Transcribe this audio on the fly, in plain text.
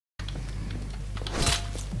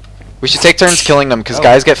We should take turns killing them, because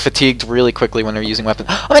guys get fatigued really quickly when they're using weapons.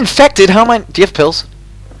 I'm infected! How am I... Do you have pills?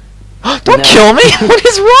 Don't kill me! What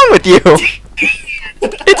is wrong with you?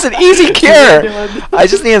 It's an easy cure! I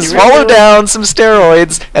just need to swallow down some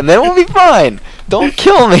steroids, and then we'll be fine! Don't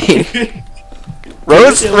kill me!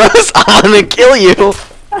 Rose, I'm gonna kill you!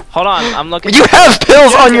 Hold on, I'm looking. You have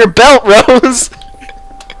pills on your belt, Rose!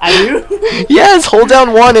 I do? Yes, hold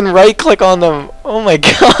down 1 and right click on them. Oh my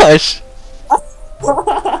gosh.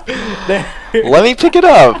 Let me pick it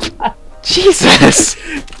up. Jesus.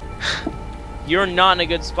 You're not in a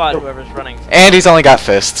good spot, whoever's running. And he's only got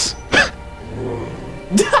fists.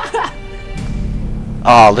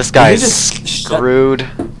 Oh, this guy is screwed.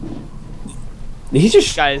 Did he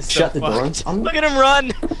just Guys, shut the door? Look at him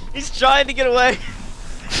run! He's trying to get away.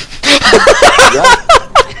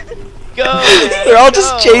 Go! Man, They're all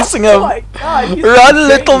just chasing him. Oh my God, Run,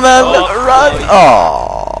 little man, Oh, run!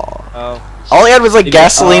 oh. Oh. Oh. All he had was like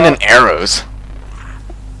gasoline and arrows.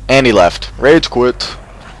 And he left. Rage quit.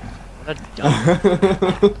 What a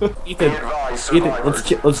dumb. Ethan, let's get him. Let's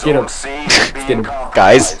get him.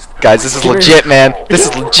 Guys, this is legit, man. This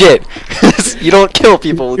is legit. You don't kill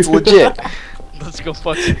people. It's legit. Let's go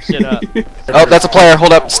fuck some shit up. Oh, that's a player.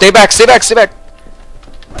 Hold up. Stay back. Stay back. Stay back.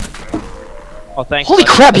 Oh, thanks. Holy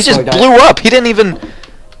buddy. crap! He just blew up. He didn't even.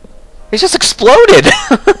 He just exploded.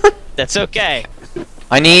 That's okay.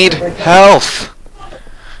 I need health.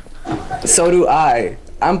 So do I.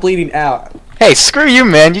 I'm bleeding out. Hey, screw you,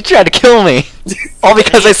 man. You tried to kill me. All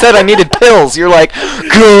because I said I needed pills. You're like,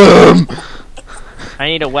 come. I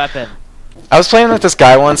need a weapon. I was playing with this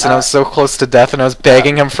guy once, and I was so close to death, and I was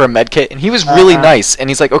begging him for a med kit, and he was really nice. And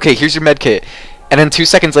he's like, okay, here's your med kit. And then 2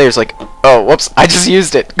 seconds later, he's like, oh, whoops, I just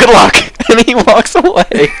used it. Good luck. And he walks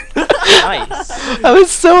away. Nice. I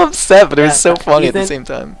was so upset, but it was so funny at the same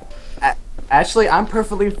time. Actually, I'm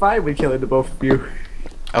perfectly fine with killing the both of you.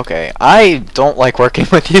 Okay, I don't like working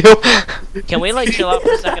with you. Can we like chill out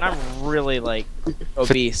for a second? I'm really like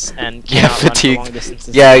obese and Yeah, cannot run for fatigued. long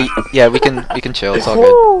distances. Yeah, we can chill. It's all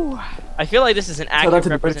good. I feel like this is an out accurate to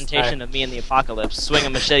the British representation side. of me in the apocalypse. Swing a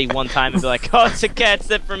machete one time and be like, oh, it's a cat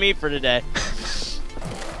sit for me for today.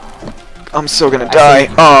 I'm so gonna die.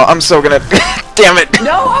 Oh, I'm so gonna. Damn it!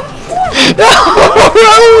 No, I'm. No,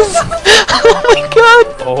 Rose! Oh my god!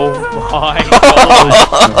 Oh my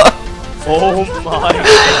god. Oh my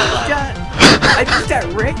god. I just got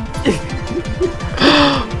rigged.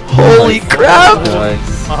 Holy crap!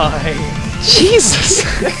 My Jesus!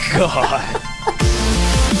 god.